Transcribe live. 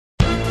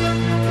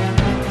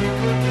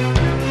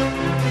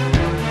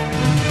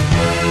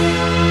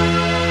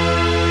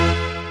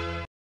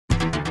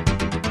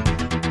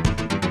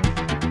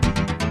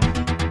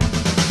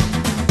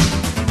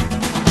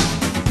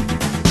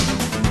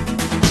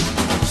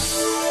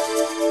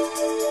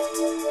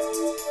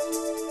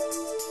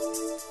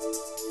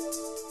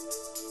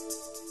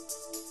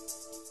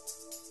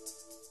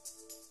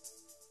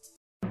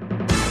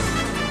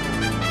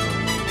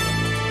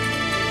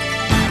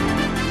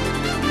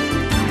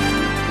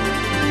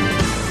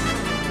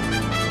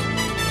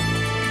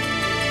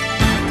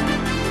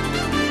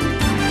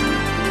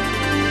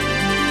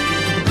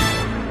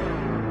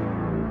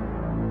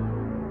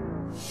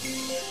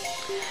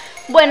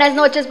buenas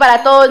noches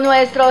para todos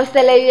nuestros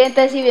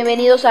televidentes y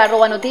bienvenidos a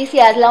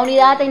Noticias, la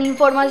unidad en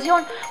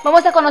información.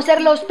 Vamos a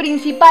conocer los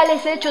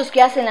principales hechos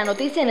que hacen la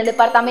noticia en el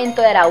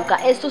departamento de Arauca.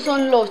 Estos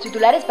son los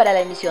titulares para la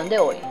emisión de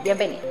hoy.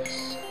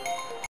 Bienvenidos.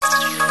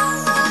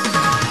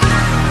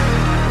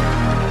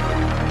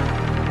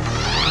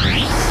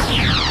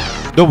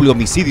 Doble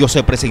homicidio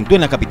se presentó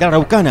en la capital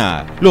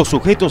araucana. Los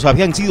sujetos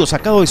habían sido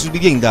sacados de sus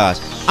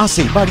viviendas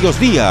hace varios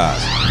días.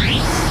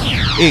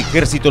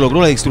 Ejército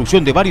logró la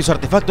destrucción de varios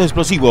artefactos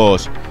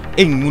explosivos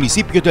en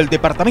municipios del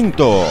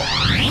departamento.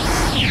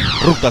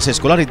 Rutas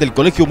escolares del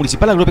Colegio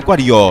Municipal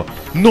Agropecuario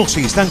no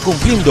se están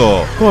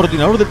cumpliendo.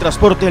 Coordinador de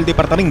transporte del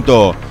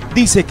departamento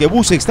dice que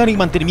buses están en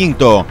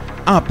mantenimiento,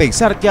 a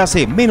pesar que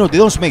hace menos de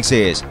 2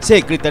 meses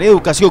Secretaría de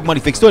Educación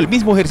manifestó el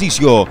mismo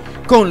ejercicio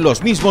con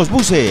los mismos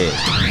buses.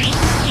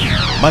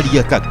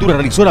 Varias capturas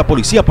realizó la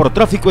policía por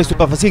tráfico de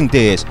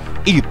estupefacientes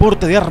y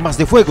porte de armas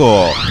de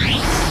fuego.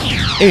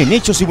 En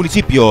hechos y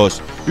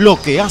municipios, lo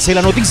que hace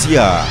la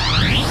noticia.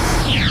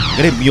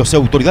 Gremios y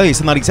autoridades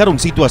analizaron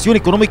situación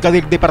económica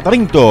del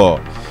departamento.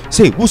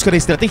 Se buscan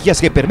estrategias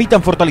que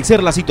permitan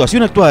fortalecer la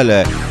situación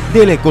actual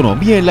de la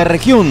economía en la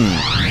región.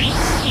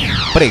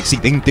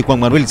 Presidente Juan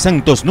Manuel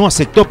Santos no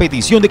aceptó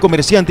petición de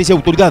comerciantes y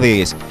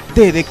autoridades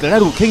de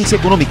declarar urgencia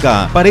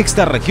económica para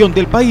esta región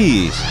del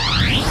país.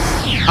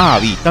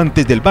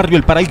 Habitantes del barrio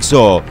El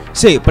Paraíso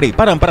se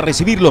preparan para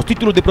recibir los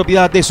títulos de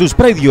propiedad de sus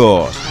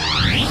predios.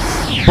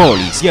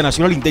 Policía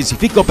Nacional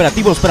intensifica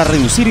operativos para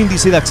reducir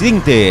índice de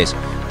accidentes.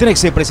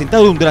 13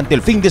 presentados durante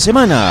el fin de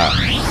semana.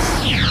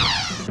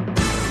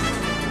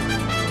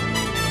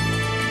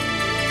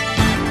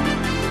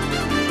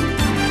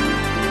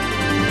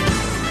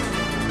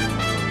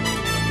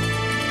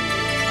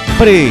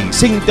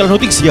 Presenta las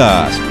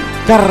noticias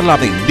Carla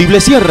Vendible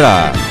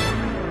Sierra.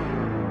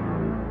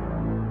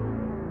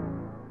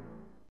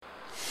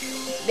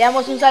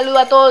 Damos un saludo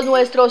a todos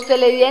nuestros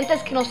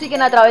televidentes que nos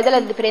siguen a través de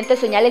las diferentes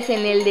señales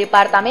en el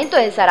departamento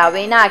de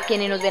Saravena, a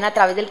quienes nos ven a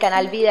través del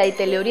canal Vida y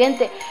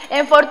Teleoriente,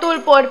 en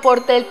Fortul por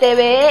Portel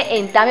TV,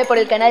 en Tame por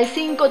el canal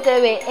 5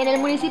 TV, en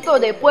el municipio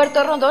de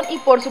Puerto Rondón y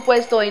por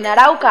supuesto en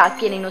Arauca, a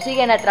quienes nos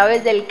siguen a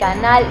través del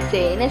canal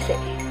CNC.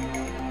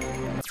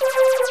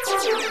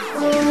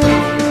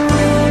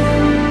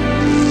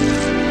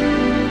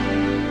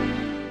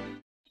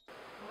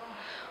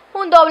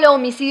 Un doble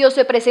homicidio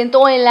se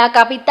presentó en la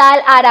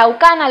capital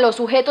araucana. Los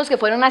sujetos que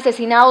fueron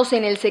asesinados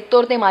en el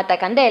sector de Mata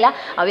Candela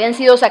habían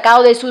sido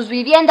sacados de sus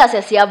viviendas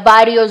hacía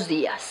varios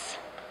días.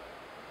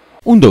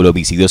 Un doble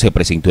homicidio se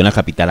presentó en la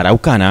capital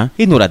araucana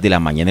en horas de la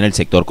mañana en el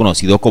sector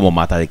conocido como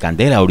Mata de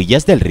Candela, a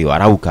orillas del río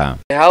Arauca.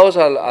 Dejados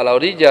a la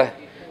orilla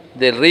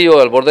del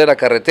río, al borde de la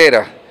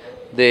carretera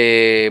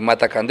de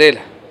Mata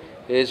Candela.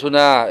 Es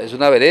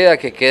una vereda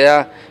que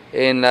queda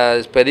en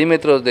los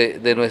perímetros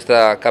de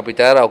nuestra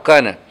capital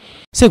araucana.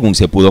 Según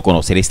se pudo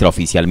conocer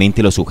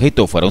extraoficialmente, los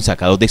sujetos fueron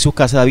sacados de su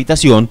casa de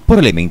habitación por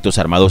elementos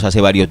armados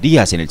hace varios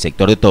días en el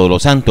sector de Todos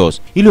los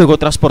Santos y luego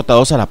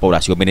transportados a la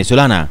población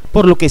venezolana,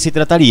 por lo que se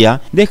trataría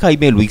de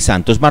Jaime Luis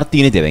Santos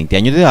Martínez, de 20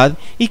 años de edad,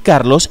 y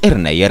Carlos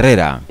Erney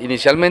Herrera.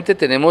 Inicialmente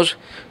tenemos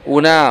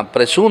una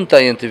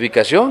presunta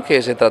identificación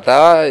que se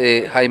trataba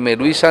de Jaime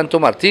Luis Santos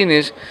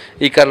Martínez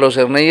y Carlos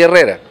Erney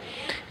Herrera.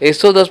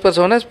 Estas dos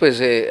personas pues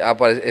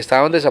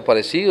estaban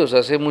desaparecidos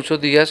hace muchos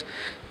días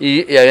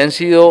y habían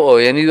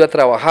ido a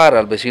trabajar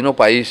al vecino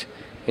país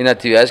en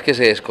actividades que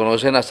se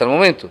desconocen hasta el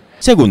momento.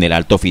 Según el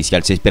alto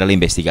oficial, se espera la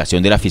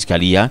investigación de la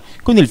Fiscalía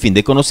con el fin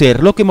de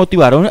conocer lo que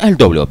motivaron al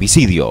doble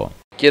homicidio.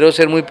 Quiero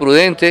ser muy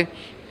prudente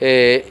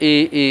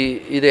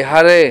y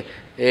dejar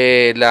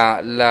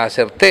la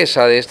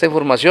certeza de esta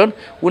información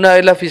una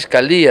vez la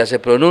Fiscalía se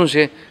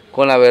pronuncie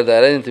con la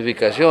verdadera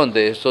identificación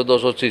de estos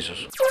dos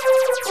occisos.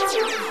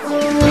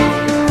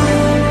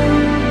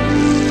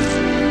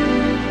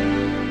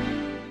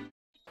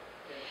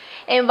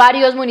 En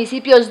varios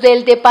municipios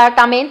del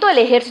departamento, el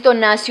Ejército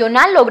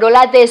Nacional logró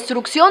la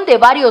destrucción de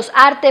varios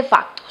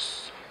artefactos.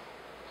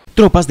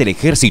 Tropas del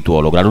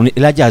ejército lograron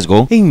el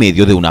hallazgo en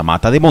medio de una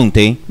mata de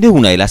monte de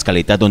una de las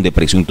caletas donde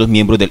presuntos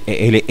miembros del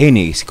ELN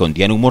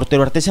escondían un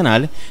mortero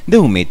artesanal de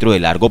 1 metro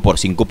de largo por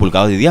 5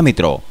 pulgadas de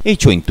diámetro,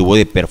 hecho en tubo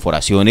de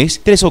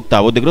perforaciones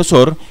 3/8 de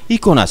grosor y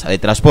con asa de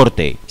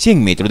transporte,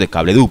 100 metros de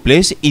cable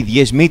duplex y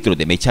 10 metros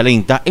de mecha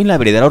lenta en la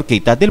vereda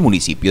Arauquita del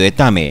municipio de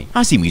Tame.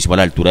 Asimismo, a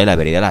la altura de la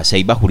vereda La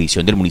Ceiba,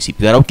 jurisdicción del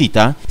municipio de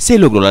Arauquita, se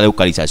logró la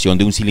localización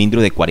de un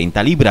cilindro de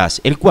 40 libras,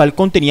 el cual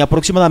contenía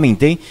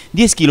aproximadamente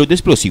 10 kilos de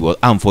explosivos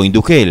anfo-indugel.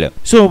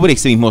 Sobre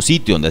este mismo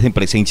sitio, donde hacen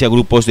presencia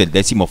grupos del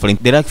 10º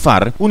Frente de la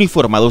FARC,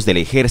 uniformados del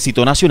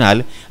Ejército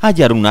Nacional,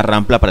 hallaron una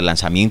rampa para el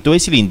lanzamiento de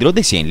cilindros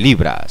de 100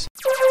 libras.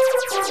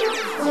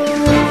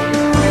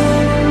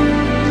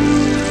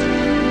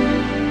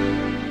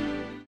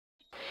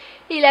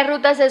 Y las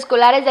rutas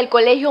escolares del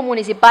Colegio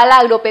Municipal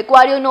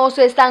Agropecuario no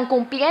se están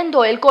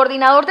cumpliendo. El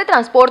coordinador de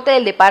transporte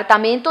del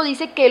departamento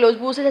dice que los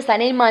buses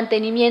están en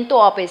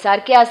mantenimiento a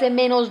pesar que hace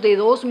menos de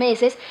 2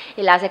 meses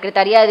la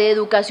Secretaría de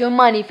Educación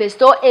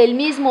manifestó el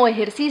mismo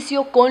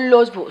ejercicio con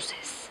los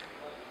buses.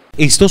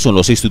 Estos son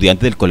los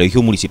estudiantes del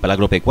Colegio Municipal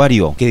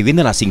Agropecuario, que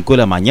deben a las 5 de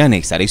la mañana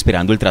estar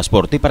esperando el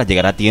transporte para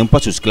llegar a tiempo a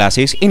sus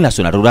clases en la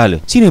zona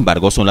rural. Sin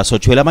embargo, son las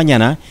 8 de la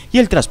mañana y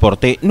el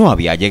transporte no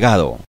había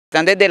llegado.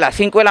 Están desde las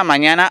 5 de la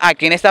mañana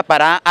aquí en esta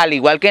parada, al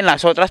igual que en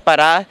las otras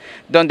paradas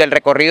donde el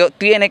recorrido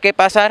tiene que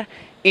pasar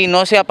y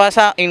no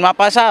ha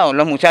pasado.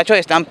 Los muchachos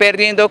están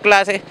perdiendo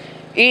clases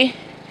y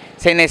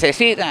se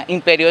necesita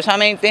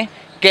imperiosamente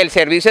que el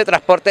servicio de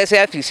transporte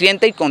sea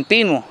eficiente y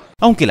continuo.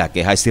 Aunque la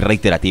queja es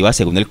reiterativa,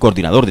 según el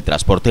coordinador de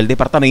transporte del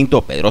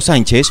departamento, Pedro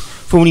Sánchez,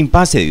 fue un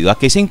impasse debido a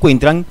que se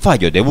encuentran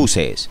fallos de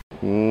buses.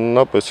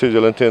 No, pues sí, yo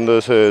lo entiendo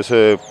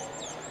ese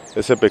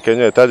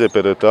pequeño detalle,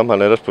 pero de todas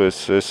maneras,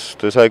 pues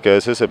usted sabe que a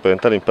veces se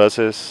presentan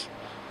impases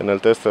en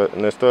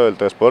esto del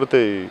transporte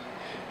y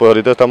pues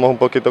ahorita estamos un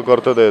poquito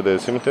cortos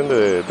 ¿sí me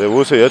entiende? De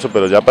buses y eso,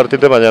 pero ya a partir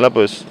de mañana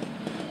pues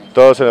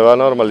todo se va a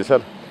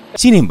normalizar.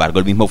 Sin embargo,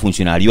 el mismo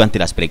funcionario, ante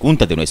las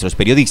preguntas de nuestros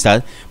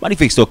periodistas,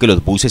 manifestó que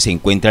los buses se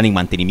encuentran en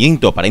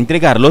mantenimiento para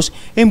entregarlos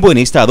en buen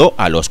estado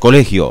a los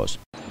colegios.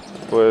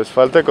 Pues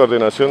falta de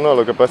coordinación, no,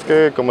 lo que pasa es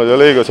que, como yo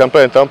le digo, se han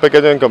presentado un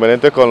pequeño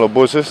inconveniente con los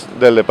buses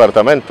del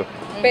departamento,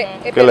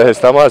 que les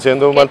estamos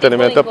haciendo un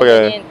mantenimiento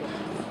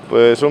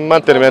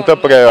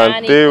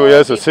preventivo y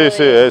eso, sí,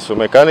 eso,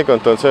 mecánico,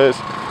 entonces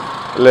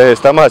les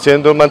estamos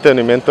haciendo un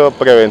mantenimiento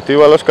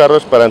preventivo a los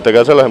carros para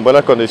entregárselos en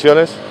buenas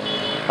condiciones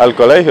al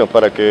colegio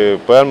para que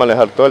puedan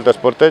manejar todo el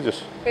transporte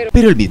ellos.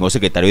 Pero el mismo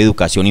secretario de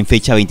Educación, en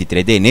fecha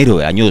 23 de enero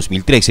del año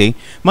 2013,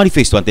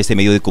 manifestó ante este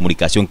medio de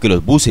comunicación que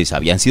los buses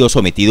habían sido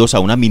sometidos a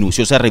una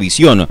minuciosa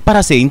revisión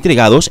para ser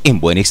entregados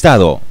en buen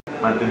estado.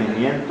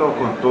 Mantenimiento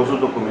con todos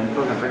sus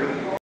documentos en regla.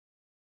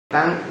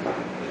 Están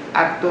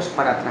aptos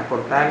para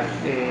transportar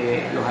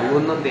los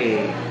alumnos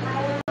de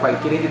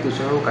cualquier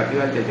institución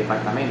educativa del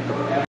departamento,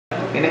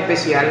 en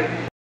especial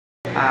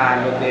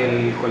a los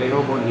del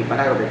Colegio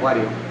Municipal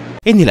Agropecuario.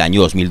 En el año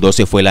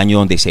 2012 fue el año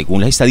donde,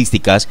 según las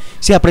estadísticas,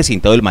 se ha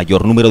presentado el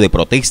mayor número de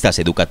protestas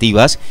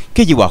educativas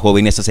que llevó a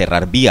jóvenes a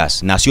cerrar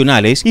vías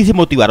nacionales y se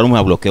motivaron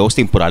a bloqueos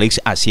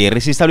temporales a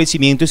cierres de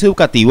establecimientos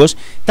educativos,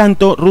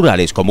 tanto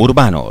rurales como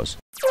urbanos.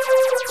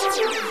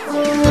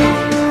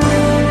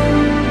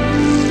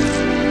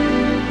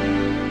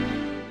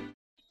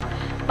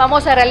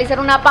 Vamos a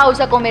realizar una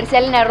pausa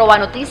comercial en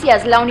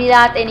 @Noticias, la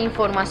unidad en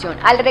información.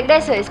 Al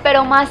regreso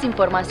espero más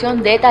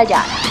información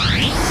detallada.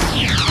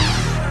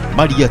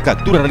 Varias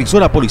capturas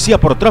realizó la policía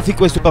por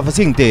tráfico de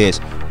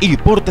estupefacientes y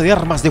porte de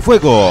armas de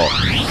fuego.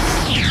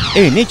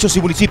 En Hechos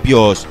y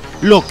Municipios,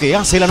 lo que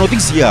hace la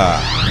noticia.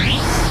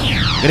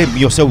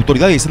 Gremios y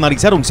autoridades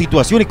analizaron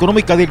situación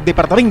económica del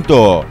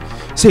departamento.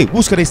 Se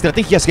buscan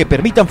estrategias que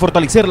permitan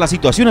fortalecer la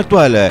situación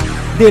actual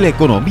de la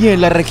economía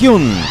en la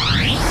región.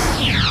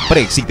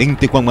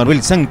 Presidente Juan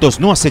Manuel Santos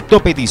no aceptó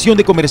petición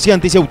de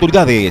comerciantes y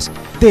autoridades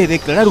de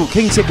declarar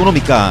urgencia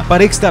económica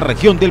para esta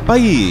región del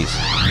país.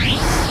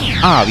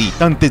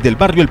 Habitantes del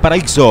barrio El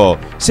Paraíso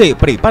se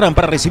preparan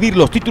para recibir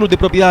los títulos de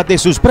propiedad de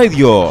sus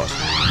predios.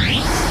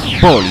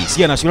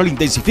 Policía Nacional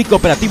intensifica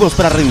operativos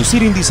para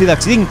reducir índice de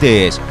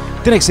accidentes.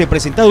 13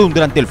 presentados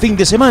durante el fin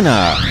de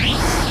semana.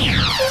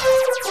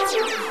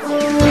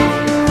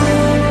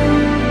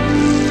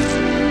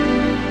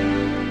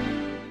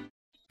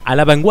 A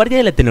la vanguardia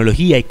de la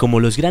tecnología y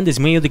como los grandes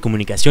medios de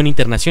comunicación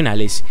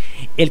internacionales,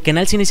 el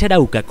canal CNC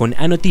Arauca con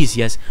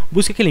Noticias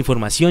busca que la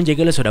información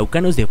llegue a los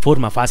araucanos de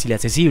forma fácil y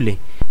accesible.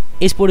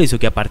 Es por eso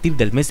que a partir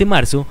del mes de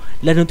marzo,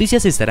 las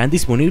noticias estarán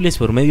disponibles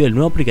por medio del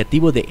nuevo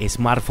aplicativo de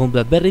smartphone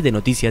BlackBerry de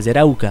Noticias de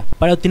Arauca.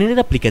 Para obtener el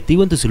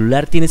aplicativo en tu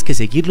celular tienes que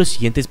seguir los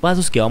siguientes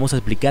pasos que vamos a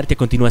explicarte a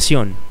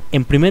continuación.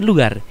 En primer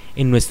lugar,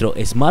 en nuestro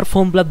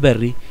smartphone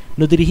BlackBerry,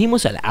 nos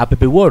dirigimos al App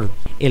World,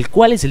 el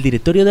cual es el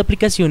directorio de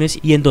aplicaciones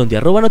y en donde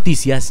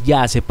 @Noticias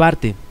ya hace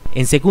parte.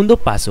 En segundo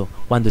paso,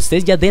 cuando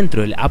estés ya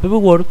dentro del App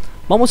World,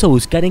 vamos a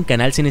buscar en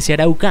Canal CNC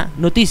Arauca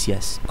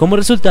Noticias. Como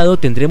resultado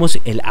tendremos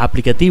el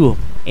aplicativo.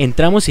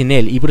 Entramos en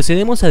él y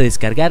procedemos a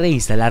descargar e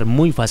instalar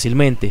muy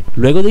fácilmente.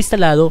 Luego de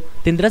instalado,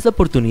 tendrás la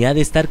oportunidad de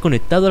estar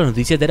conectado a las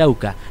noticias de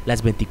Arauca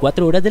las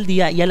 24 horas del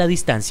día y a la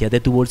distancia de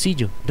tu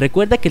bolsillo.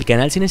 Recuerda que el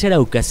Canal CNC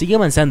Arauca sigue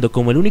avanzando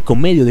como el único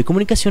medio de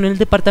comunicación en el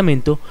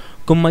departamento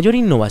con mayor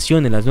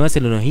innovación en las nuevas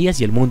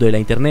tecnologías y el mundo de la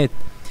Internet.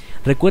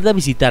 Recuerda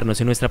visitarnos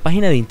en nuestra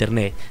página de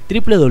internet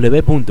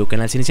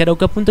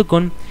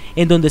www.canalcienciarauca.com,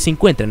 en donde se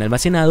encuentran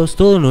almacenados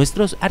todos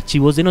nuestros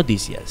archivos de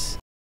noticias.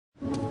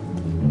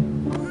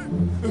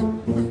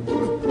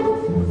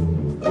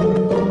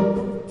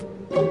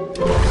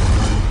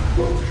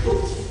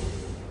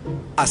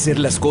 Hacer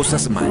las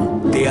cosas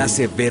mal te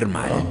hace ver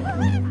mal.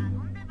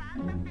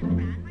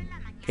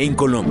 En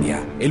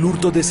Colombia, el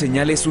hurto de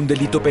señal es un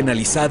delito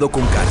penalizado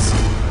con cárcel.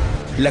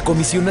 La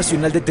Comisión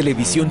Nacional de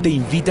Televisión te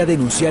invita a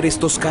denunciar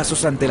estos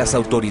casos ante las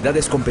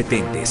autoridades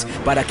competentes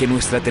para que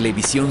nuestra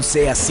televisión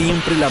sea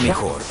siempre la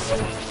mejor.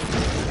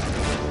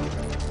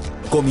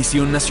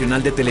 Comisión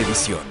Nacional de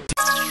Televisión.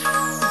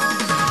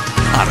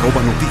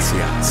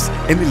 @Noticias.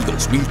 En el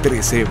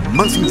 2013,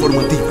 más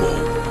informativo,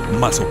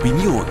 más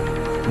opinión,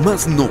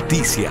 más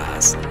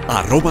noticias.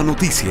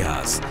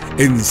 @Noticias.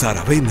 En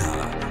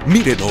Saravena.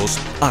 Mírenos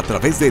a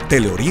través de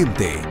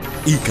Teleoriente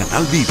y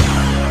Canal Vida.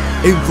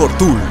 En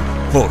Fortul,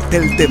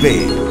 Fortel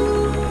TV.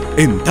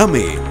 En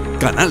Tame,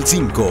 Canal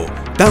 5,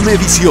 Tame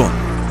Visión.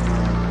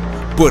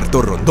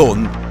 Puerto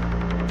Rondón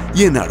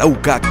y en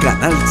Arauca,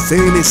 Canal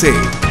CNC.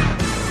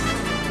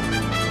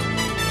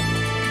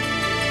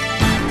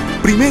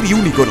 Primer y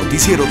único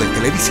noticiero de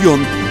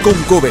televisión con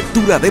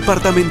cobertura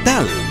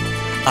departamental.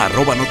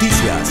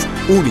 @Noticias,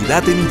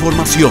 Unidad en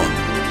Información.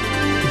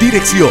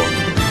 Dirección,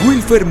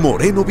 Wilfer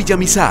Moreno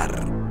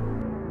Villamizar.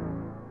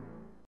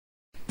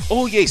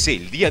 Hoy es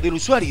el Día del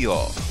Usuario.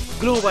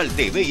 Global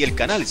TV y el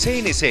canal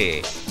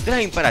CNC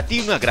traen para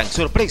ti una gran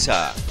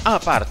sorpresa. A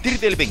partir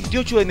del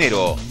 28 de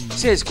enero,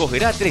 se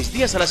escogerá 3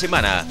 días a la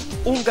semana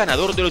un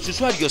ganador de los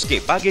usuarios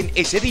que paguen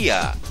ese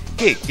día.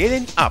 Que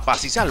queden a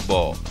paz y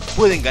salvo.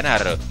 Pueden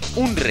ganar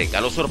un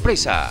regalo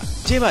sorpresa.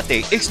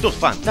 Llévate estos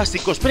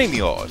fantásticos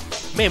premios.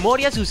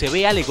 Memorias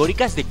USB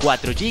alegóricas de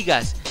 4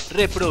 GB,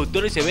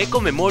 reproductor USB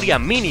con memoria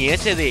mini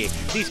SD,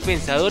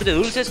 dispensador de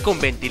dulces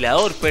con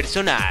ventilador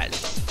personal.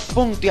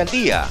 Ponte al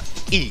día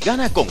y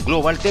gana con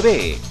Global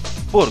TV,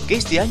 porque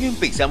este año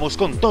empezamos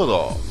con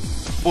todo,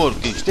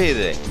 porque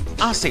usted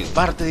hace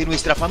parte de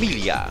nuestra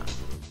familia.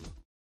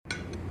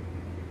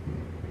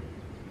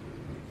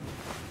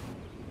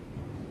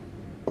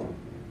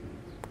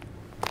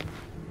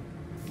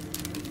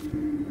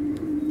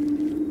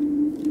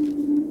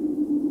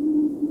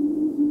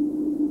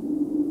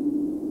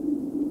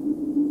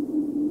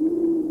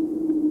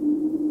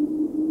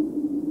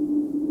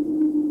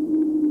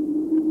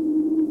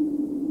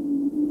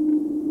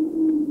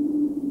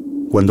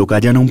 Cuando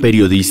callan a un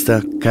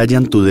periodista,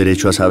 callan tu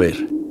derecho a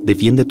saber.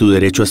 Defiende tu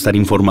derecho a estar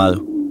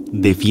informado.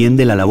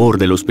 Defiende la labor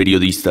de los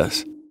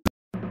periodistas.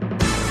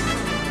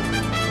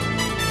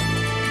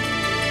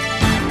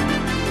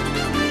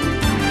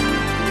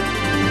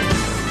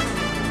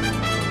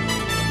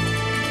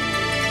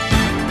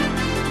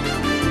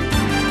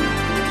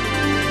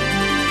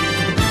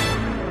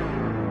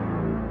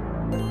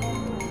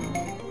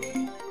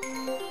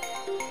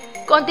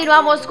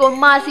 Continuamos con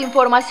más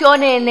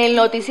información en el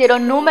noticiero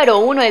número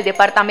 1 del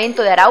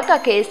departamento de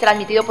Arauca, que es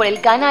transmitido por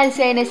el canal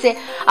CNC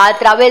a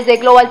través de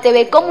Global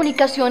TV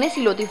Comunicaciones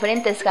y los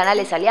diferentes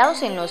canales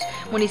aliados en los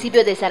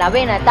municipios de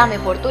Saravena, Tame,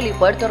 Fortul y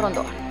Puerto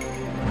Rondón.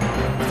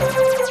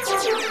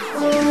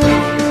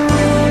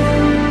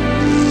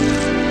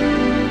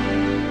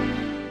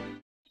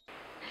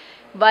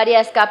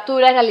 Varias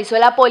capturas realizó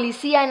la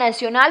Policía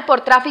Nacional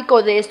por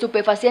tráfico de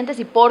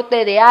estupefacientes y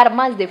porte de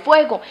armas de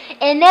fuego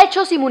en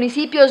hechos y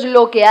municipios,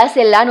 lo que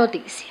hace la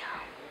noticia.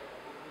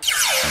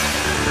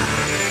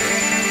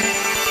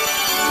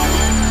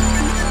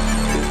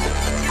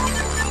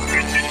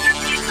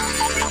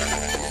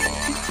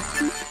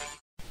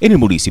 En el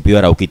municipio de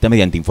Arauquita,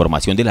 mediante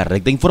información de la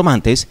red de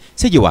informantes,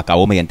 se llevó a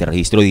cabo mediante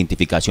registro de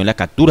identificación la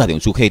captura de un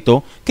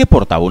sujeto que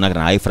portaba una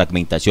granada de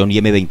fragmentación y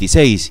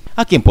M26,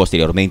 a quien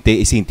posteriormente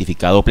es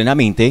identificado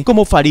plenamente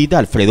como Farid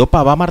Alfredo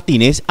Pava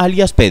Martínez,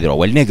 alias Pedro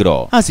o el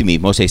Negro.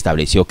 Asimismo, se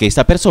estableció que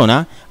esta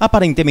persona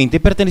aparentemente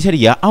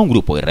pertenecería a un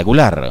grupo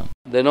irregular.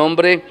 De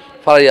nombre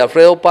Farid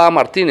Alfredo Pava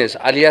Martínez,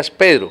 alias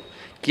Pedro,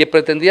 quien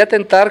pretendía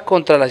atentar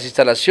contra las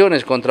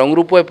instalaciones, contra un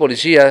grupo de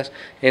policías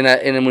en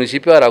el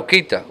municipio de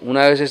Arauquita.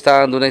 Una vez estaba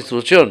dando una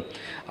instrucción.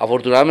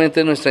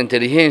 Afortunadamente nuestra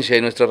inteligencia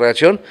y nuestra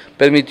reacción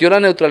permitió la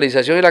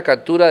neutralización y la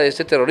captura de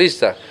este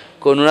terrorista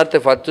con un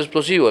artefacto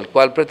explosivo, el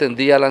cual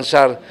pretendía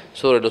lanzar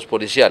sobre los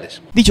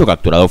policiales. Dicho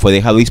capturado fue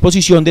dejado a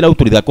disposición de la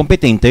autoridad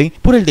competente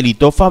por el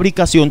delito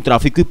fabricación,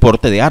 tráfico y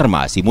porte de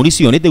armas y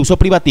municiones de uso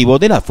privativo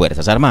de las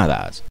Fuerzas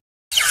Armadas.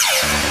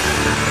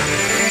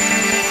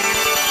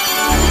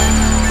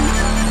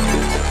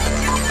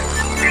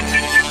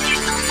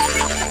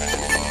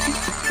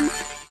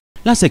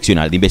 La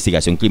seccional de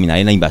investigación criminal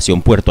en la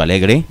invasión Puerto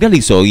Alegre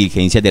realizó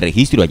diligencias de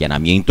registro y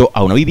allanamiento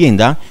a una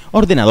vivienda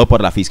ordenado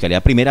por la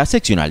Fiscalía Primera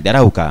Seccional de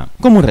Arauca.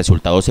 Como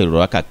resultado se logró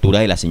la captura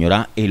de la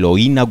señora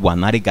Eloína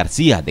Guanare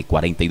García, de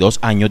 42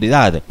 años de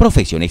edad,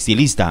 profesión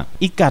estilista,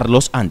 y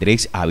Carlos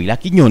Andrés Ávila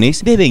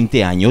Quiñones, de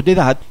 20 años de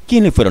edad,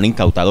 quienes fueron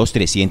incautados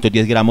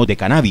 310 gramos de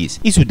cannabis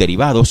y sus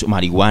derivados,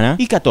 marihuana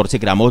y 14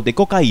 gramos de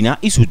cocaína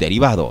y sus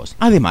derivados.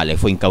 Además le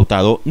fue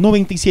incautado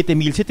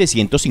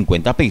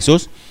 97.750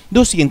 pesos,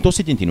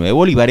 279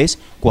 bolívares,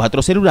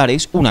 4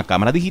 celulares, una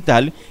cámara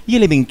digital y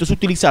elementos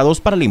utilizados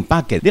para el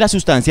empaque de las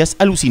sustancias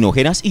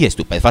alucinógenas y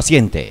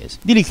estupefacientes.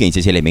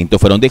 Diligencias y elementos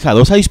fueron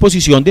dejados a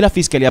disposición de la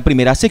Fiscalía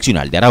Primera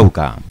Seccional de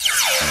Arauca.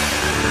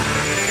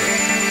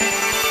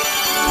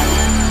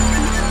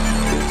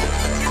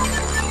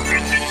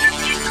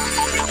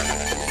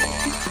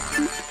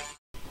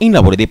 En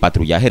labores de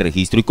patrullaje,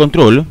 registro y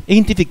control e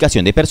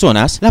identificación de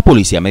personas, la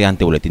policía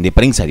mediante boletín de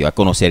prensa dio a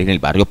conocer en el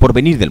barrio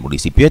Porvenir del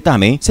municipio de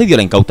Tame, se dio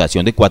la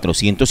incautación de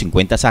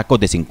 450 sacos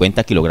de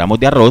 50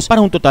 kilogramos de arroz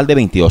para un total de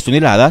 22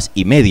 toneladas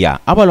y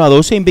media,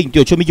 avaluados en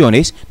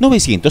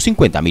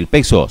 28.950.000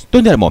 pesos,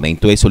 donde al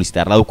momento de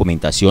solicitar la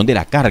documentación de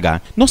la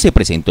carga no se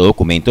presentó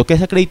documento que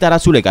se acreditara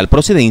su legal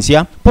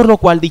procedencia, por lo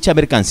cual dicha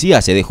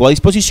mercancía se dejó a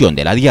disposición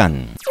de la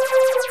DIAN.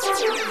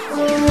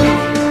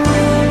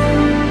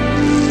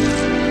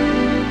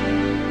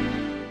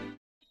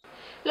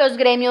 Los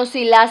gremios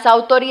y las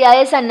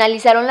autoridades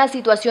analizaron la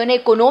situación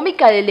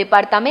económica del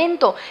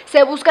departamento.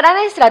 Se buscarán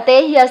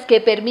estrategias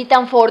que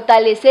permitan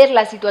fortalecer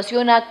la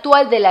situación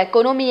actual de la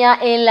economía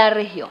en la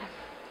región.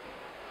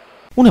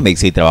 Una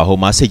mesa de trabajo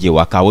más se llevó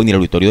a cabo en el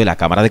auditorio de la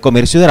Cámara de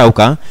Comercio de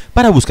Arauca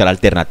para buscar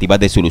alternativas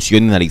de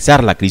solución y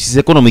analizar la crisis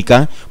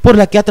económica por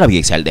la que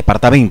atraviesa el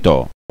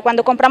departamento.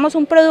 Cuando compramos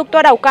un producto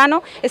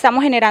araucano,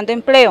 estamos generando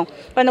empleo.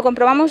 Cuando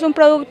compramos un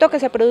producto que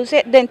se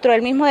produce dentro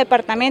del mismo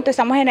departamento,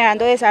 estamos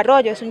generando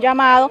desarrollo. Es un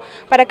llamado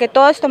para que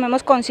todos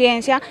tomemos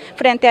conciencia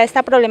frente a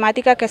esta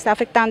problemática que está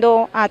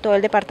afectando a todo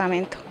el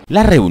departamento.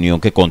 La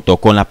reunión, que contó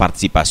con la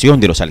participación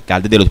de los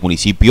alcaldes de los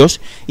municipios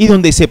y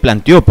donde se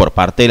planteó por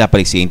parte de la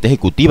presidenta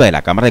ejecutiva de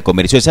la Cámara de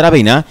Comercio de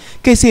Saravena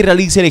que se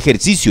realice el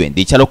ejercicio en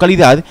dicha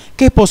localidad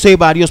que posee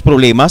varios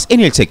problemas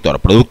en el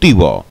sector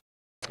productivo.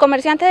 Los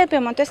comerciantes de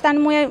Piemonte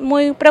están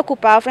muy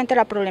preocupados frente a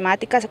la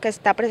problemática que se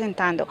está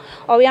presentando.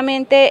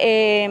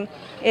 Obviamente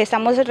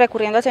estamos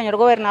recurriendo al señor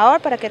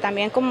gobernador para que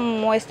también,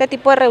 como este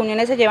tipo de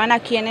reuniones se llevan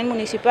aquí en el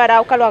municipio de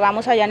Arauca, lo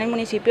hagamos allá en el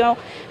municipio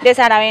de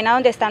Saravena,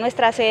 donde está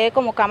nuestra sede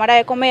como Cámara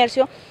de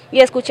Comercio, y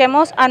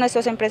escuchemos a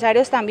nuestros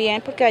empresarios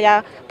también, porque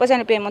allá pues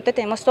en el Piemonte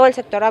tenemos todo el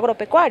sector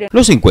agropecuario.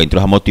 Los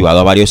encuentros han motivado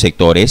a varios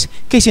sectores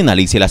que se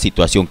analice la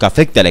situación que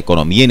afecta a la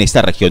economía en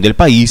esta región del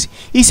país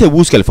y se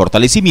busque el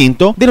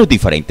fortalecimiento de los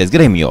diferentes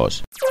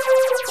gremios.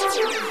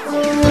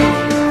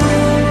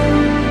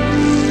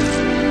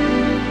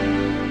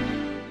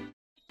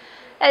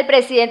 El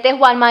presidente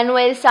Juan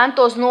Manuel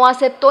Santos no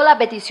aceptó la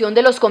petición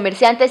de los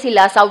comerciantes y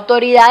las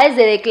autoridades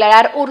de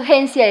declarar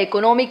urgencia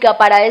económica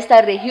para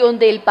esta región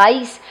del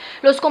país.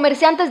 Los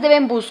comerciantes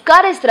deben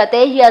buscar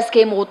estrategias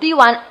que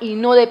motivan y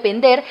no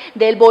depender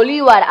del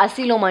bolívar,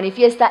 así lo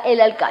manifiesta el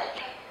alcalde.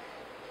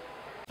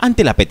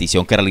 Ante la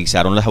petición que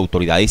realizaron las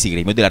autoridades y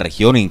gremios de la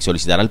región en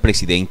solicitar al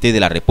presidente de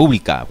la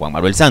República, Juan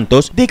Manuel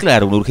Santos,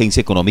 declarar una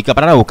urgencia económica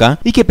para Arauca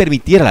y que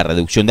permitiera la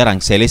reducción de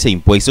aranceles e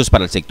impuestos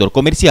para el sector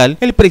comercial,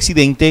 el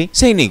presidente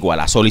se negó a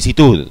la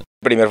solicitud.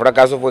 El primer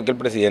fracaso fue que el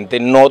presidente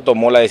no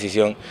tomó la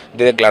decisión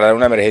de declarar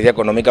una emergencia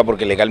económica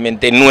porque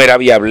legalmente no era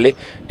viable.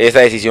 Esa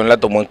decisión la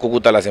tomó en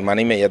Cúcuta la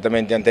semana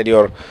inmediatamente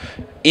anterior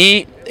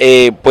y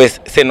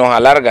pues se nos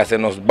alarga, se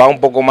nos va un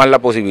poco más la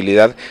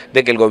posibilidad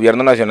de que el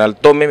gobierno nacional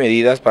tome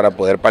medidas para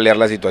poder paliar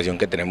la situación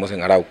que tenemos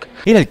en Arauca.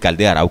 El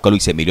alcalde de Arauca,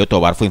 Luis Emilio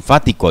Tobar, fue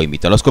enfático e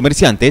invitó a los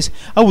comerciantes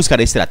a buscar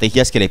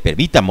estrategias que le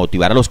permitan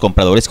motivar a los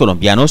compradores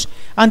colombianos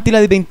ante la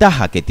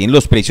desventaja que tienen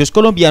los precios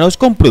colombianos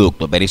con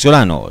productos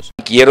venezolanos.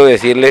 Quiero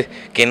decirles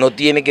que no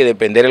tiene que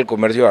depender el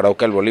comercio de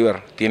Arauca del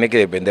bolívar, tiene que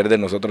depender de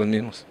nosotros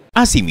mismos.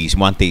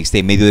 Asimismo, ante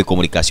este medio de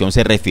comunicación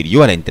se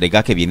refirió a la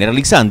entrega que viene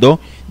realizando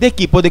de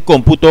equipos de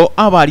cómputo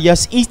a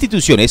varias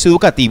instituciones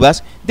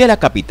educativas de la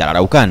capital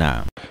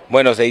araucana.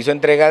 Bueno, se hizo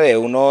entrega de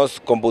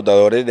unos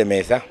computadores de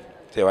mesa,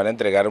 se van a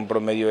entregar un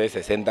promedio de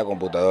 60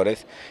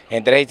 computadores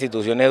en 3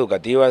 instituciones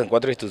educativas, en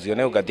 4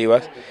 instituciones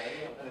educativas,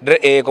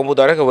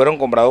 computadores que fueron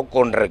comprados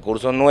con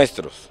recursos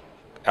nuestros,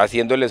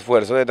 haciendo el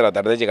esfuerzo de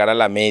tratar de llegar a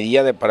la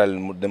media para el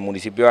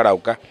municipio de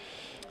Arauca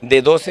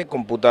de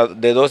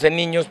 12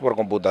 niños por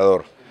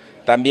computador.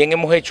 También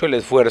hemos hecho el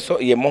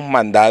esfuerzo y hemos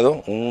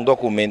mandado un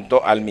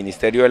documento al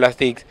Ministerio de las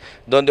TIC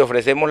donde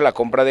ofrecemos la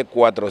compra de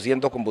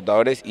 400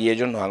 computadores y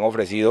ellos nos han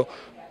ofrecido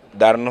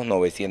darnos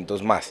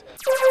 900 más.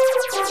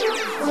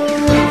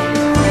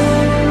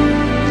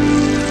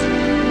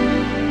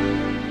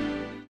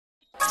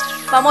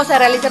 Vamos a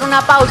realizar una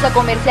pausa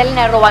comercial en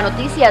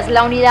 @noticias,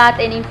 la unidad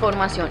en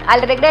información.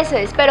 Al regreso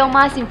espero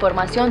más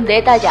información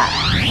detallada.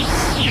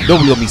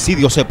 Doble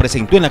homicidio se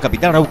presentó en la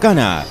capital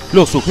araucana.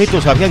 Los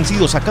sujetos habían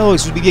sido sacados de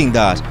sus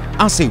viviendas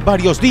hace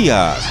varios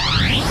días.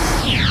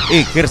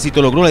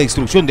 Ejército logró la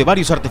destrucción de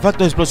varios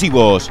artefactos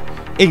explosivos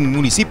en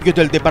municipios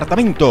del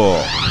departamento.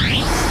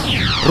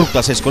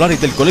 Rutas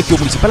escolares del Colegio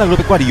Municipal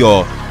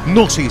Agropecuario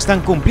no se están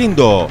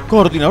cumpliendo.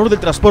 Coordinador del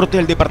transporte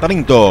del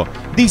departamento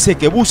dice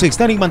que buses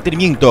están en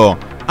mantenimiento,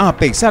 a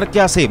pesar que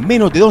hace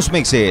menos de 2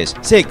 meses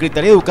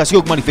Secretaría de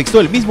Educación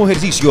manifestó el mismo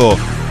ejercicio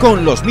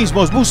con los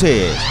mismos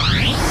buses.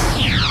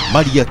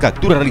 Varias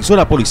capturas realizó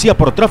la policía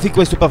por tráfico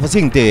de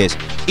estupefacientes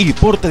y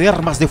porte de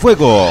armas de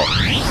fuego.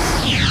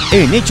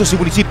 En hechos y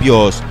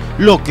municipios,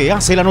 lo que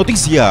hace la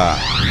noticia.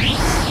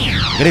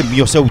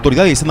 Gremios y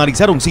autoridades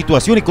analizaron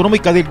situación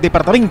económica del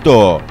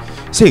departamento.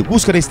 Se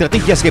buscan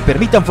estrategias que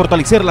permitan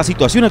fortalecer la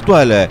situación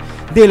actual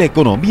de la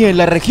economía en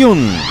la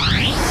región.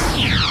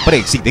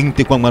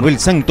 Presidente Juan Manuel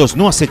Santos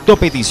no aceptó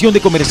petición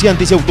de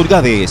comerciantes y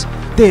autoridades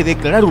de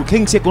declarar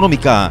urgencia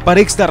económica para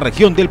esta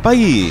región del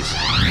país.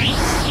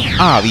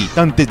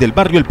 Habitantes del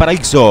barrio El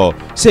Paraíso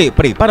se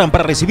preparan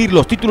para recibir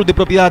los títulos de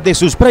propiedad de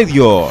sus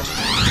predios.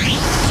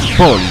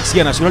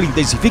 Policía Nacional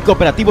intensifica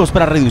operativos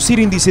para reducir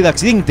índice de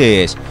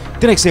accidentes.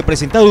 13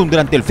 presentados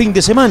durante el fin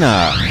de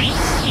semana.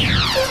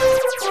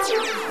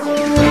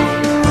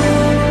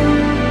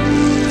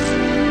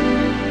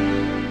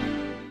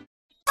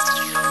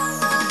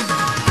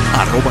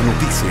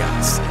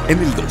 Noticias, en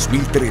el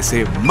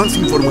 2013 más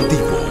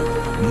informativo,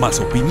 más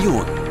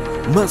opinión,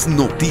 más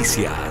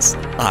noticias.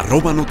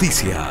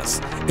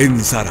 Noticias, en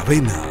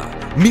Saravena,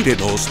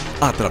 Mírenos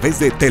a través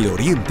de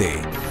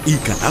Teleoriente y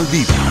Canal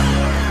Vida.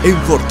 En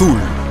Fortul,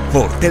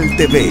 Fortel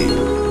TV.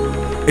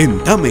 En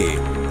Tame,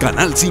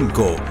 Canal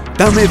 5,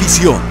 Tame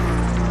Visión.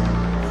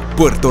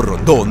 Puerto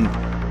Rondón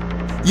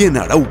y en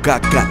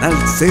Arauca, Canal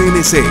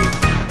CNC.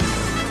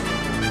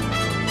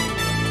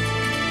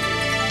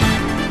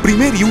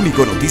 Primer y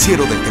único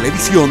noticiero de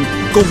televisión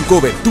con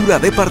cobertura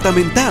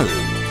departamental.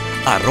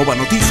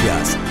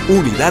 @Noticias,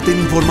 Unidad en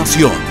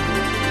Información.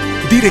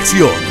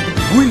 Dirección,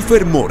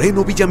 Wilfer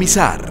Moreno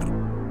Villamizar.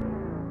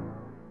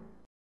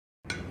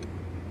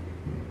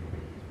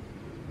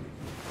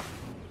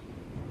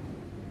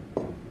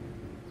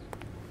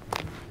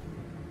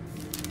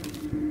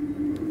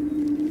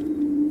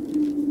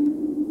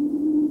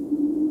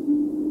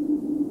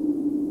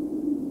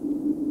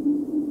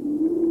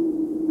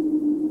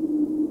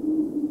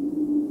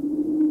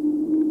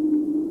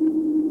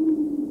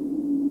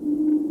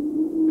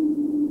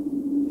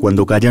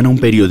 Cuando callan a un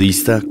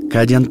periodista,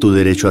 callan tu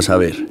derecho a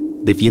saber.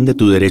 Defiende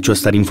tu derecho a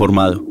estar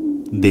informado.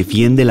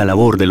 Defiende la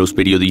labor de los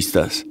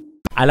periodistas.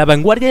 A la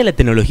vanguardia de la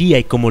tecnología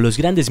y como los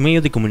grandes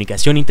medios de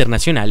comunicación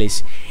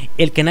internacionales,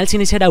 el canal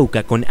CNC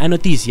Arauca con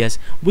Noticias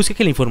busca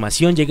que la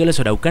información llegue a los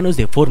araucanos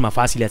de forma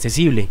fácil y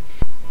accesible.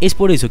 Es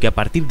por eso que a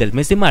partir del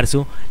mes de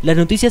marzo, las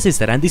noticias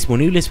estarán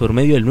disponibles por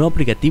medio del nuevo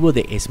aplicativo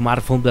de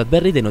smartphone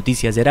BlackBerry de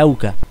Noticias de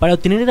Arauca. Para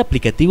obtener el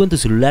aplicativo en tu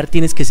celular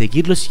tienes que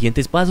seguir los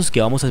siguientes pasos que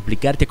vamos a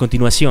explicarte a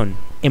continuación.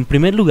 En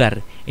primer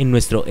lugar, en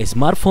nuestro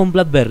smartphone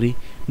BlackBerry,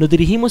 nos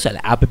dirigimos al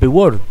App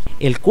World,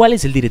 el cual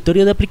es el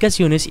directorio de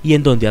aplicaciones y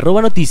en donde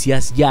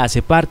 @Noticias ya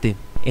hace parte.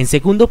 En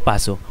segundo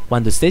paso,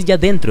 cuando estés ya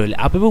dentro del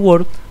App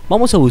World,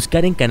 vamos a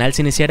buscar en Canal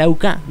CNC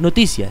Arauca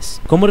Noticias.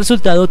 Como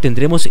resultado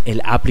tendremos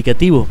el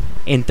aplicativo.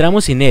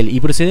 Entramos en él y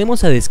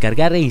procedemos a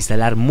descargar e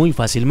instalar muy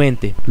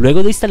fácilmente.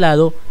 Luego de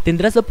instalado,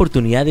 tendrás la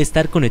oportunidad de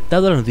estar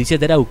conectado a las noticias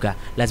de Arauca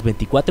las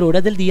 24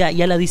 horas del día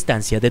y a la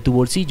distancia de tu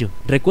bolsillo.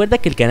 Recuerda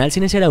que el Canal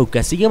CNC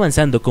Arauca sigue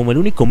avanzando como el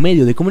único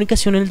medio de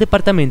comunicación en el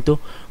departamento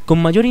con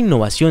mayor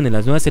innovación en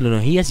las nuevas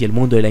tecnologías y el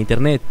mundo de la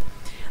Internet.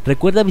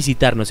 Recuerda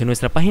visitarnos en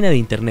nuestra página de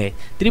internet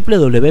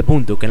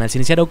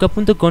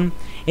www.canalcienciarauca.com,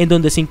 en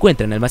donde se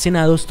encuentran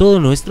almacenados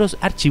todos nuestros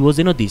archivos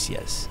de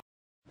noticias.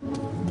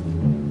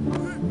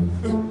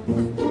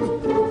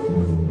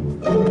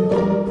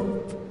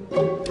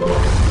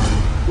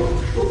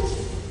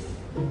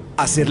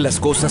 Hacer las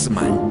cosas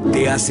mal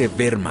te hace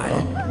ver mal.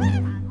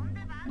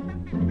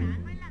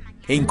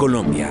 En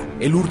Colombia,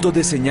 el hurto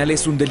de señal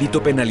es un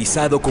delito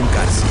penalizado con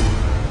cárcel.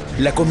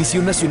 La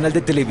Comisión Nacional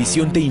de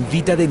Televisión te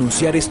invita a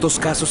denunciar estos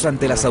casos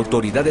ante las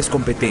autoridades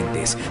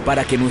competentes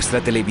para que nuestra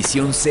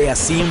televisión sea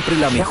siempre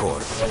la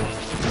mejor.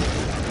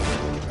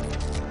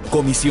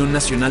 Comisión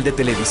Nacional de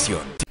Televisión.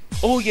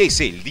 Hoy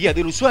es el Día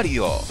del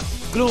Usuario.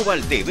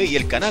 Global TV y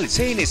el canal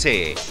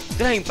CNC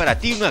traen para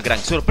ti una gran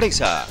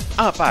sorpresa.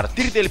 A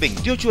partir del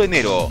 28 de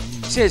enero,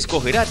 se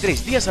escogerá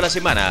 3 días a la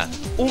semana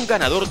un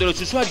ganador de los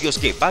usuarios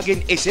que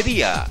paguen ese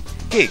día.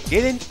 Que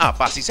queden a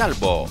paz y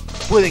salvo.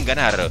 Pueden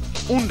ganar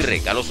un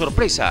regalo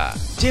sorpresa.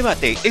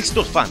 Llévate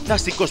estos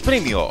fantásticos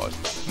premios: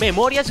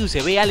 memorias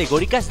USB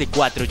alegóricas de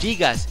 4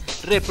 GB,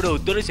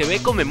 reproductor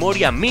USB con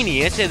memoria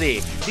mini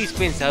SD,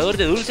 dispensador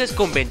de dulces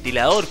con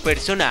ventilador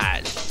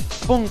personal.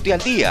 Ponte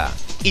al día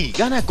y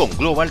gana con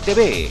Global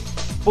TV,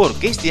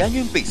 porque este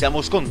año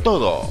empezamos con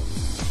todo,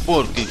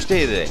 porque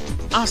usted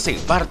hace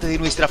parte de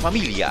nuestra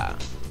familia.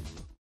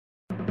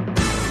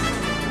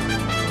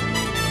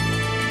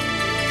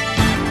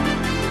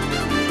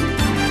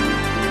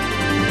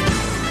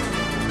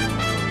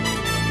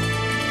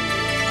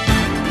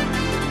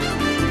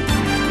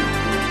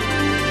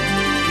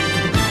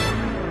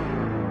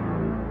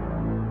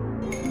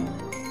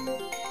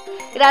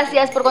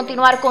 Gracias por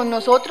continuar con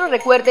nosotros.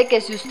 Recuerde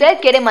que si usted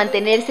quiere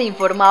mantenerse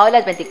informado de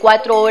las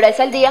 24 horas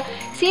al día,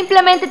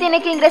 simplemente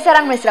tiene que ingresar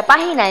a nuestra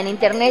página en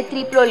internet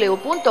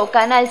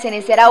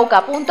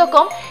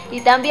www.canalcnsarauca.com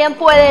y también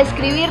puede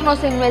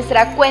escribirnos en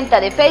nuestra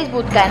cuenta de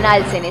Facebook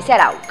Canal CNC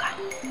Arauca.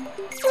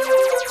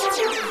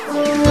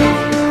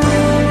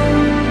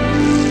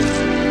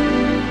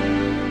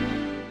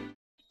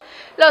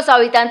 Los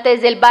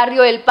habitantes del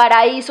barrio El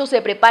Paraíso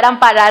se preparan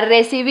para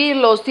recibir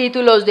los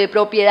títulos de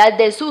propiedad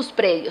de sus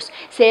predios.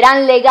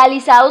 Serán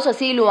legalizados,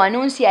 así lo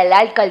anuncia la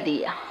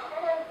alcaldía.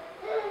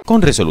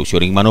 Con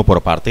resolución en mano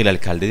por parte del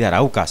alcalde de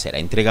Arauca será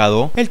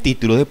entregado el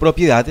título de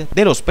propiedad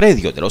de los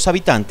predios de los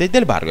habitantes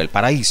del barrio El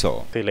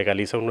Paraíso. Se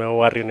legaliza un nuevo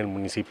barrio en el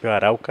municipio de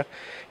Arauca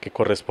que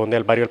corresponde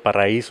al barrio El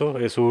Paraíso.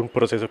 Es un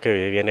proceso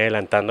que viene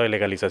adelantando de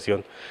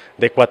legalización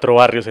de 4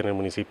 barrios en el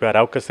municipio de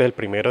Arauca. Este es el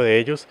primero de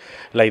ellos.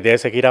 La idea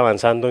es seguir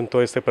avanzando en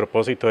todo este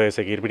propósito de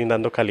seguir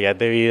brindando calidad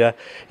de vida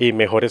y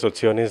mejores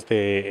opciones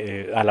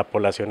a la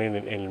población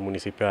en el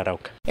municipio de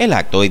Arauca. El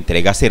acto de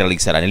entrega se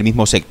realizará en el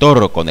mismo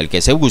sector con el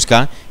que se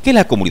busca que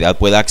la comunidad comunidad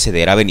pueda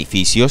acceder a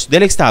beneficios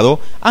del Estado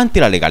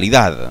ante la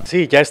legalidad.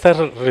 Sí, ya esta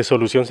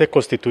resolución se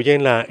constituye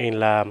en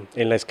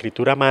la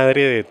escritura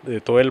madre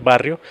de todo el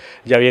barrio.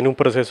 Ya viene un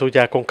proceso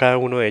ya con cada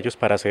uno de ellos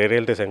para hacer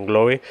el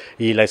desenglobe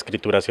y la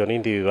escrituración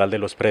individual de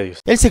los predios.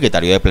 El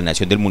secretario de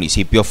Planeación del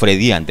municipio,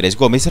 Freddy Andrés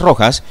Gómez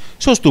Rojas,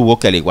 sostuvo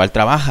que al igual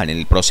trabajan en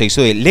el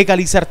proceso de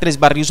legalizar 3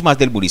 barrios más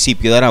del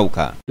municipio de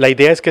Arauca. La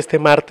idea es que este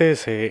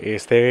martes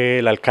esté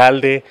el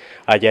alcalde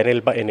allá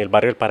en el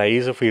barrio El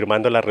Paraíso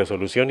firmando la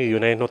resolución y de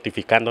una vez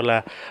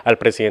notificándola al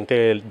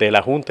presidente de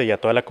la Junta y a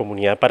toda la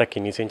comunidad para que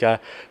inicien ya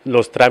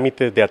los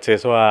trámites de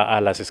acceso a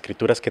las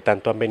escrituras que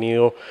tanto han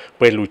venido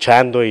pues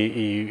luchando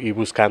y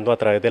buscando a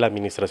través de la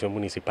administración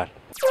municipal.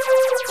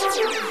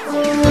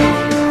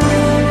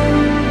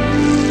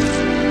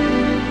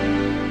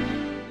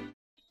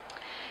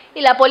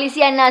 Y la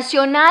Policía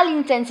Nacional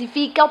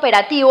intensifica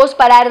operativos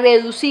para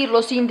reducir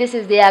los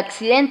índices de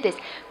accidentes.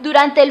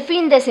 Durante el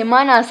fin de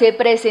semana se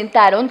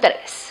presentaron 3.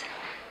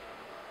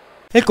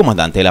 El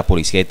comandante de la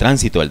Policía de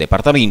Tránsito del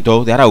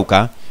departamento de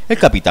Arauca, el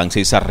capitán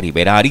César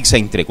Rivera Ariza,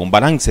 entregó un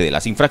balance de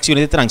las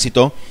infracciones de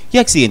tránsito y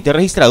accidentes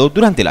registrados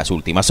durante las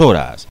últimas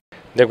horas.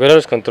 De acuerdo a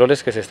los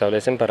controles que se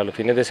establecen para los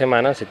fines de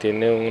semana, se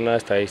tiene una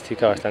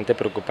estadística bastante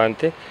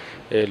preocupante,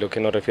 lo que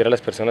nos refiere a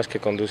las personas que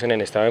conducen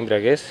en estado de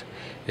embriaguez.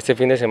 Este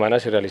fin de semana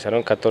se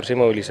realizaron 14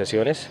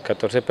 movilizaciones,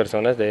 14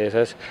 personas, de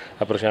esas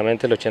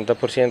aproximadamente el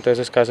 80% de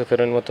esos casos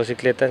fueron en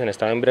motocicletas en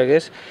estado de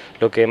embriaguez,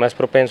 lo que es más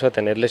propenso a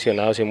tener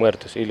lesionados y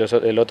muertos. Y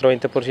el otro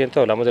 20%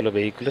 hablamos de los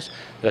vehículos,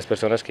 de las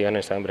personas que iban en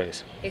estado de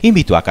embriaguez.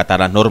 Invitó a acatar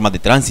las normas de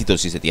tránsito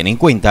si se tiene en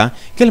cuenta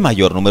que el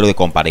mayor número de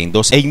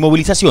comparendos e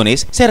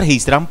inmovilizaciones se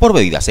registran por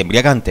bebidas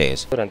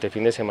embriagantes. Durante el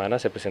fin de semana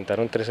se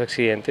presentaron 3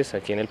 accidentes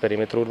aquí en el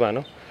perímetro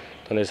urbano,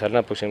 donde salen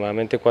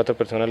aproximadamente 4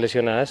 personas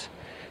lesionadas.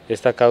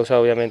 Esta causa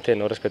obviamente de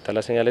no respetar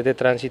las señales de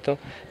tránsito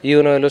y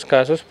uno de los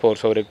casos por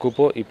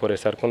sobrecupo y por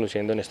estar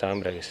conduciendo en estado de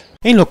embriaguez.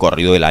 En lo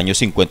corrido del año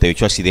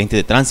 58 accidentes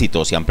de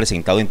tránsito se han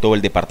presentado en todo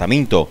el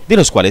departamento, de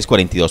los cuales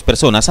 42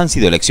 personas han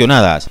sido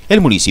lesionadas.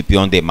 El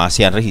municipio donde más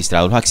se han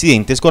registrado los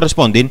accidentes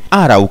corresponden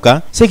a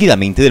Arauca,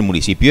 seguidamente del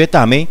municipio de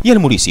Tame y el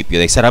municipio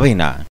de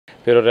Saravena.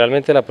 Pero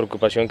realmente la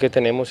preocupación que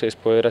tenemos es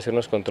poder hacer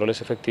unos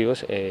controles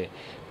efectivos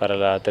para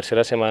la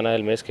tercera semana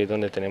del mes, que es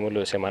donde tenemos lo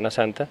de Semana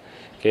Santa,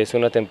 que es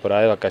una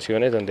temporada de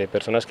vacaciones donde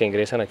personas que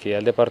ingresan aquí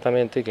al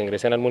departamento y que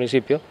ingresan al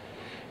municipio,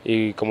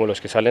 y como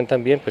los que salen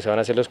también, pues se van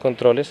a hacer los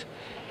controles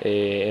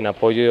en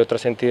apoyo de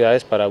otras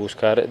entidades para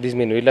buscar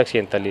disminuir la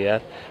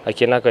accidentalidad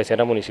aquí en la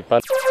cabecera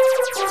municipal.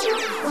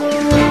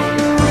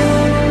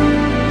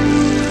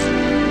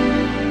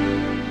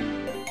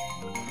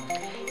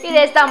 Y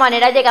de esta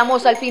manera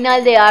llegamos al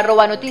final de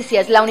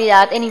 @noticias, la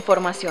unidad en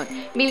información.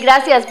 Mil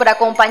gracias por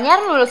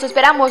acompañarnos, los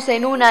esperamos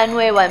en una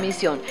nueva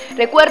emisión.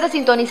 Recuerde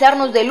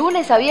sintonizarnos de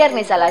lunes a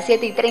viernes a las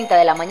 7:30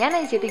 de la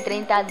mañana y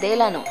 7:30 de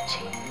la noche.